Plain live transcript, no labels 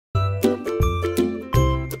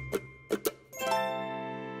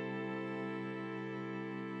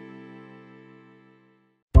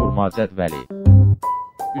Vurma cedveli.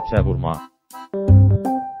 3'e vurma.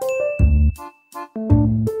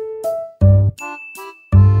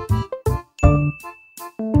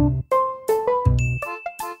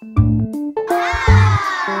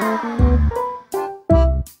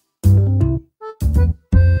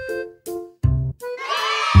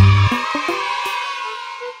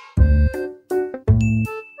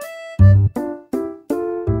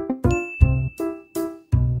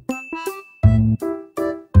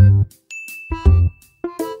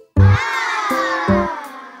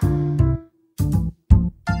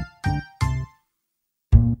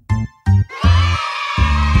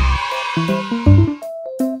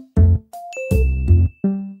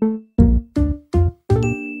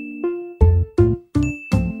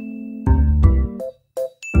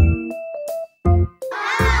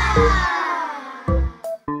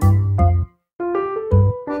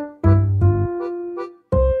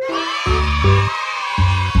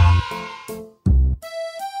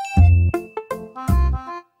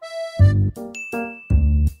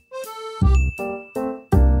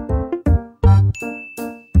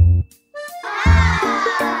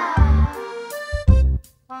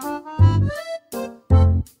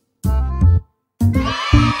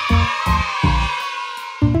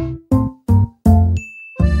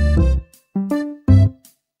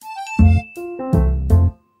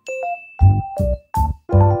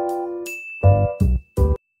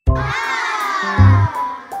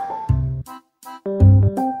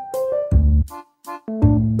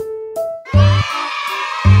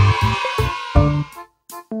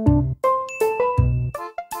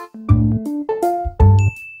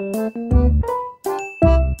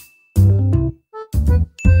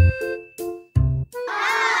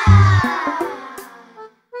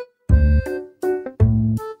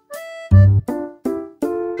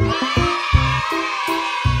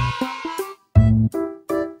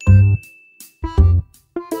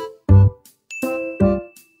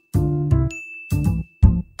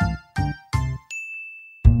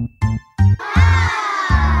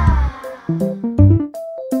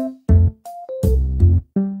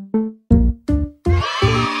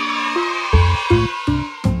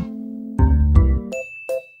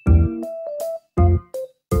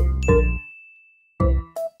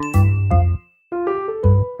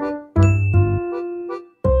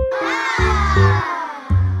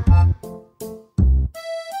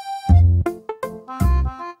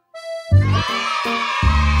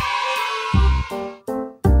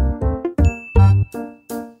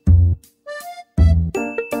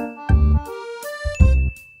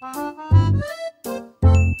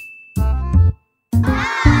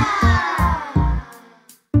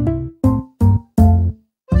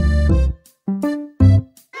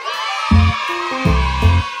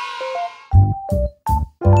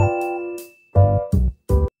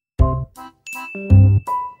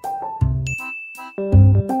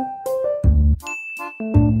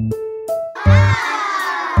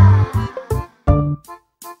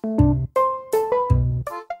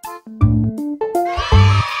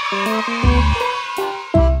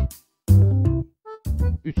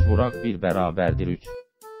 Üç vuraq 1 bərabərdir 3.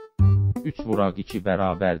 3 vuraq 2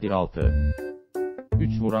 bərabərdir 6.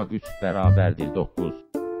 3 vuraq 3 bərabərdir 9.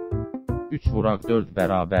 3 vuraq 4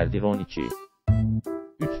 bərabərdir 12.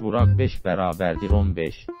 3 vuraq 5 bərabərdir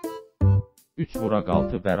 15. 3 vuraq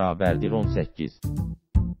 6 bərabərdir 18.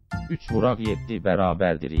 3 vuraq 7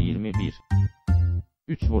 bərabərdir 21.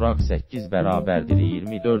 3 vuraq 8 bərabərdir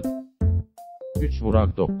 24. 3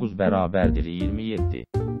 vuraq 9 bərabərdir 27.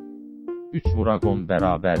 3 vuraq 10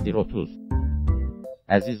 bərabərdir 30.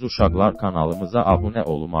 Əziz uşaqlar, kanalımıza abunə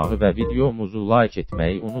olmağı və videomuzu like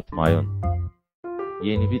etməyi unutmayın.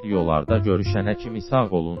 Yeni videolarda görüşənə kimi sağ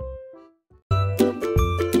olun.